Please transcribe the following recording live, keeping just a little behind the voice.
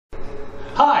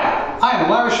Hi,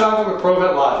 I'm Larry Shively with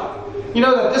ProVet Logic. You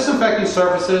know that disinfecting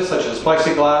surfaces such as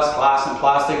plexiglass, glass, and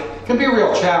plastic can be a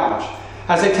real challenge,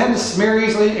 as they tend to smear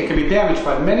easily and can be damaged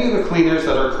by many of the cleaners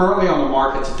that are currently on the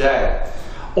market today.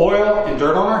 Oil and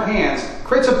dirt on our hands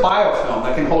creates a biofilm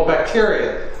that can hold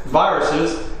bacteria,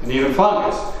 viruses, and even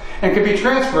fungus, and can be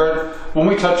transferred when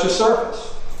we touch the surface.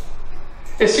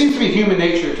 It seems to be human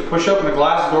nature to push open a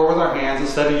glass door with our hands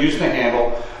instead of using a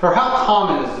handle, or how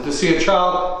common is it to see a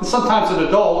child, and sometimes an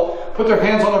adult, put their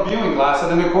hands on a viewing glass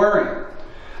at an aquarium.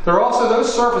 There are also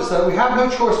those surfaces that we have no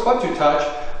choice but to touch,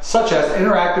 such as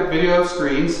interactive video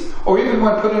screens, or even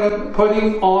when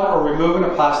putting on or removing a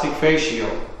plastic face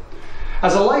shield.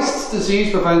 As a licensed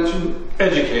disease prevention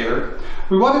educator,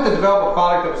 we wanted to develop a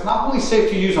product that was not only safe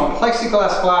to use on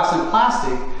plexiglass, glass, and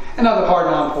plastic, and other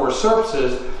hard non-porous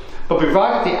surfaces, but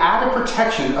provided the added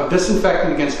protection of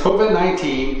disinfecting against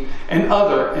COVID-19 and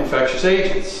other infectious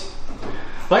agents.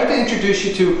 I'd like to introduce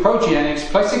you to Progenic's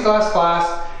Plexiglass Glass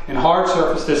and Hard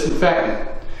Surface Disinfectant.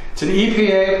 It's an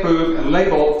EPA approved and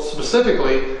labeled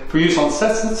specifically for use on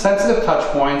sensitive touch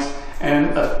points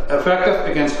and effective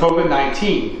against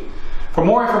COVID-19. For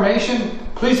more information,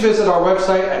 please visit our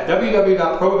website at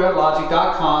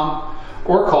www.provetlogic.com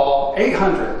or call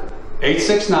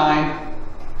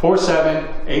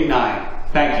 800-869-4789.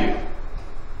 Thank you.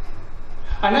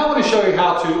 I now want to show you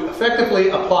how to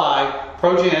effectively apply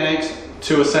Progenic's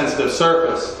to a sensitive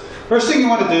surface. First thing you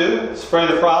want to do is spray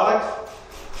the product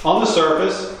on the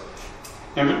surface,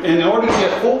 and in order to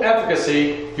get full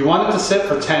efficacy, you want it to sit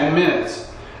for 10 minutes.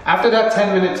 After that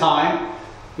 10-minute time,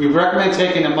 we recommend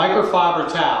taking a microfiber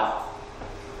towel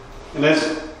and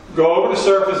just go over the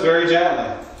surface very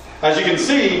gently. As you can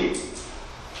see,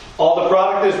 all the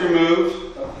product is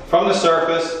removed from the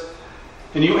surface,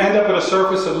 and you end up with a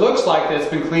surface that looks like it's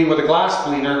been cleaned with a glass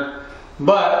cleaner,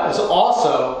 but has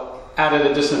also added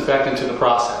a disinfectant to the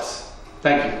process.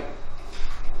 Thank you.